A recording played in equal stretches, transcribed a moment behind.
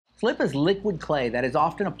Slip is liquid clay that is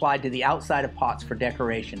often applied to the outside of pots for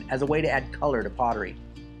decoration as a way to add color to pottery.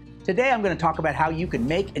 Today I'm going to talk about how you can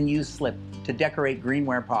make and use slip to decorate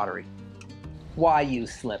greenware pottery. Why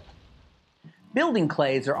use slip? Building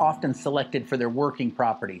clays are often selected for their working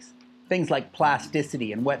properties, things like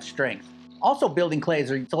plasticity and wet strength. Also, building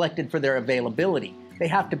clays are selected for their availability. They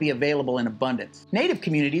have to be available in abundance. Native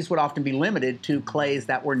communities would often be limited to clays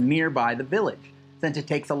that were nearby the village, since it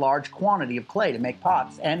takes a large quantity of clay to make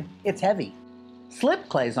pots, and it's heavy. Slip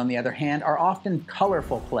clays, on the other hand, are often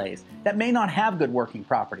colorful clays that may not have good working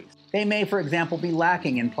properties. They may, for example, be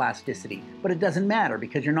lacking in plasticity, but it doesn't matter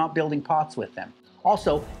because you're not building pots with them.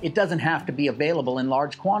 Also, it doesn't have to be available in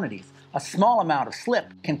large quantities. A small amount of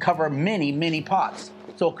slip can cover many pots,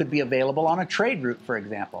 so it could be available on a trade route, for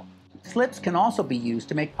example. Slips can also be used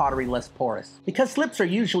to make pottery less porous. Because slips are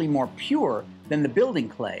usually more pure than the building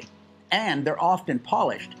clay, and they're often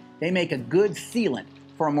polished, they make a good sealant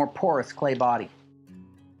for a more porous clay body.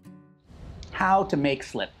 How to make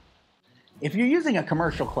slip. If you're using a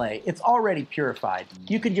commercial clay, it's already purified.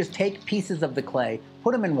 You can just take pieces of the clay,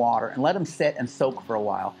 put them in water, and let them sit and soak for a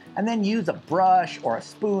while, and then use a brush or a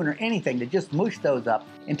spoon or anything to just mush those up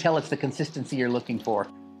until it's the consistency you're looking for.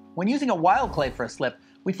 When using a wild clay for a slip,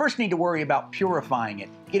 we first need to worry about purifying it,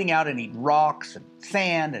 getting out any rocks and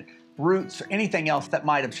sand and roots or anything else that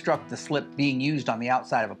might obstruct the slip being used on the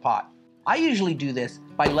outside of a pot. I usually do this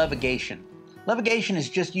by levigation. Levigation is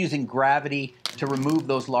just using gravity to remove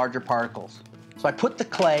those larger particles. So I put the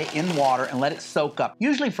clay in water and let it soak up,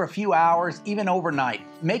 usually for a few hours, even overnight.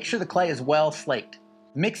 Make sure the clay is well slaked.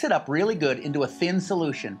 Mix it up really good into a thin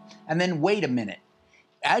solution and then wait a minute.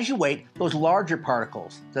 As you wait, those larger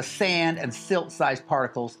particles, the sand and silt-sized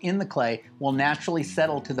particles in the clay, will naturally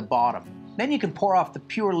settle to the bottom. Then you can pour off the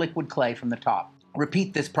pure liquid clay from the top.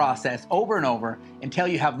 Repeat this process over and over until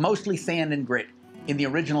you have mostly sand and grit in the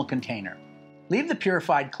original container. Leave the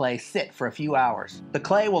purified clay sit for a few hours. The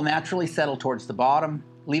clay will naturally settle towards the bottom,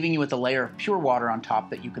 leaving you with a layer of pure water on top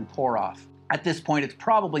that you can pour off. At this point, it's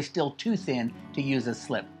probably still too thin to use as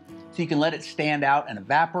slip, so you can let it stand out and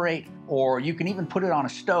evaporate, or you can even put it on a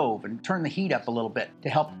stove and turn the heat up a little bit to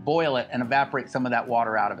help boil it and evaporate some of that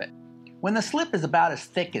water out of it. When the slip is about as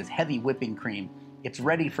thick as heavy whipping cream, it's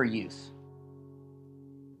ready for use.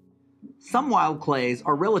 Some wild clays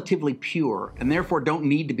are relatively pure and therefore don't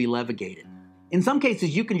need to be levigated. In some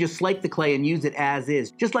cases, you can just slake the clay and use it as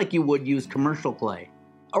is, just like you would use commercial clay.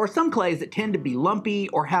 Or some clays that tend to be lumpy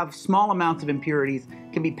or have small amounts of impurities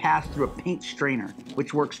can be passed through a paint strainer,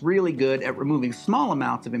 which works really good at removing small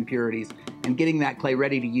amounts of impurities and getting that clay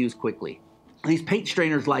ready to use quickly. These paint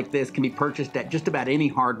strainers like this can be purchased at just about any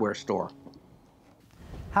hardware store.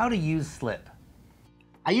 How to use slip.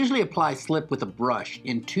 I usually apply slip with a brush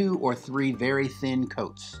in 2 or 3 very thin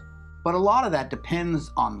coats. But a lot of that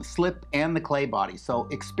depends on the slip and the clay body, so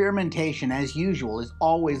experimentation, as usual, is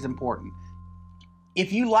always important.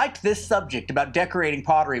 If you liked this subject about decorating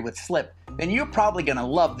pottery with slip, then you're probably going to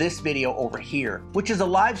love this video over here, which is a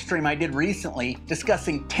live stream I did recently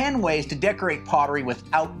discussing 10 ways to decorate pottery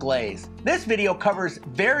without glaze. This video covers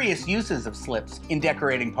various uses of slips in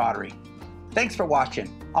decorating pottery. Thanks for watching.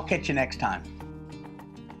 I'll catch you next time.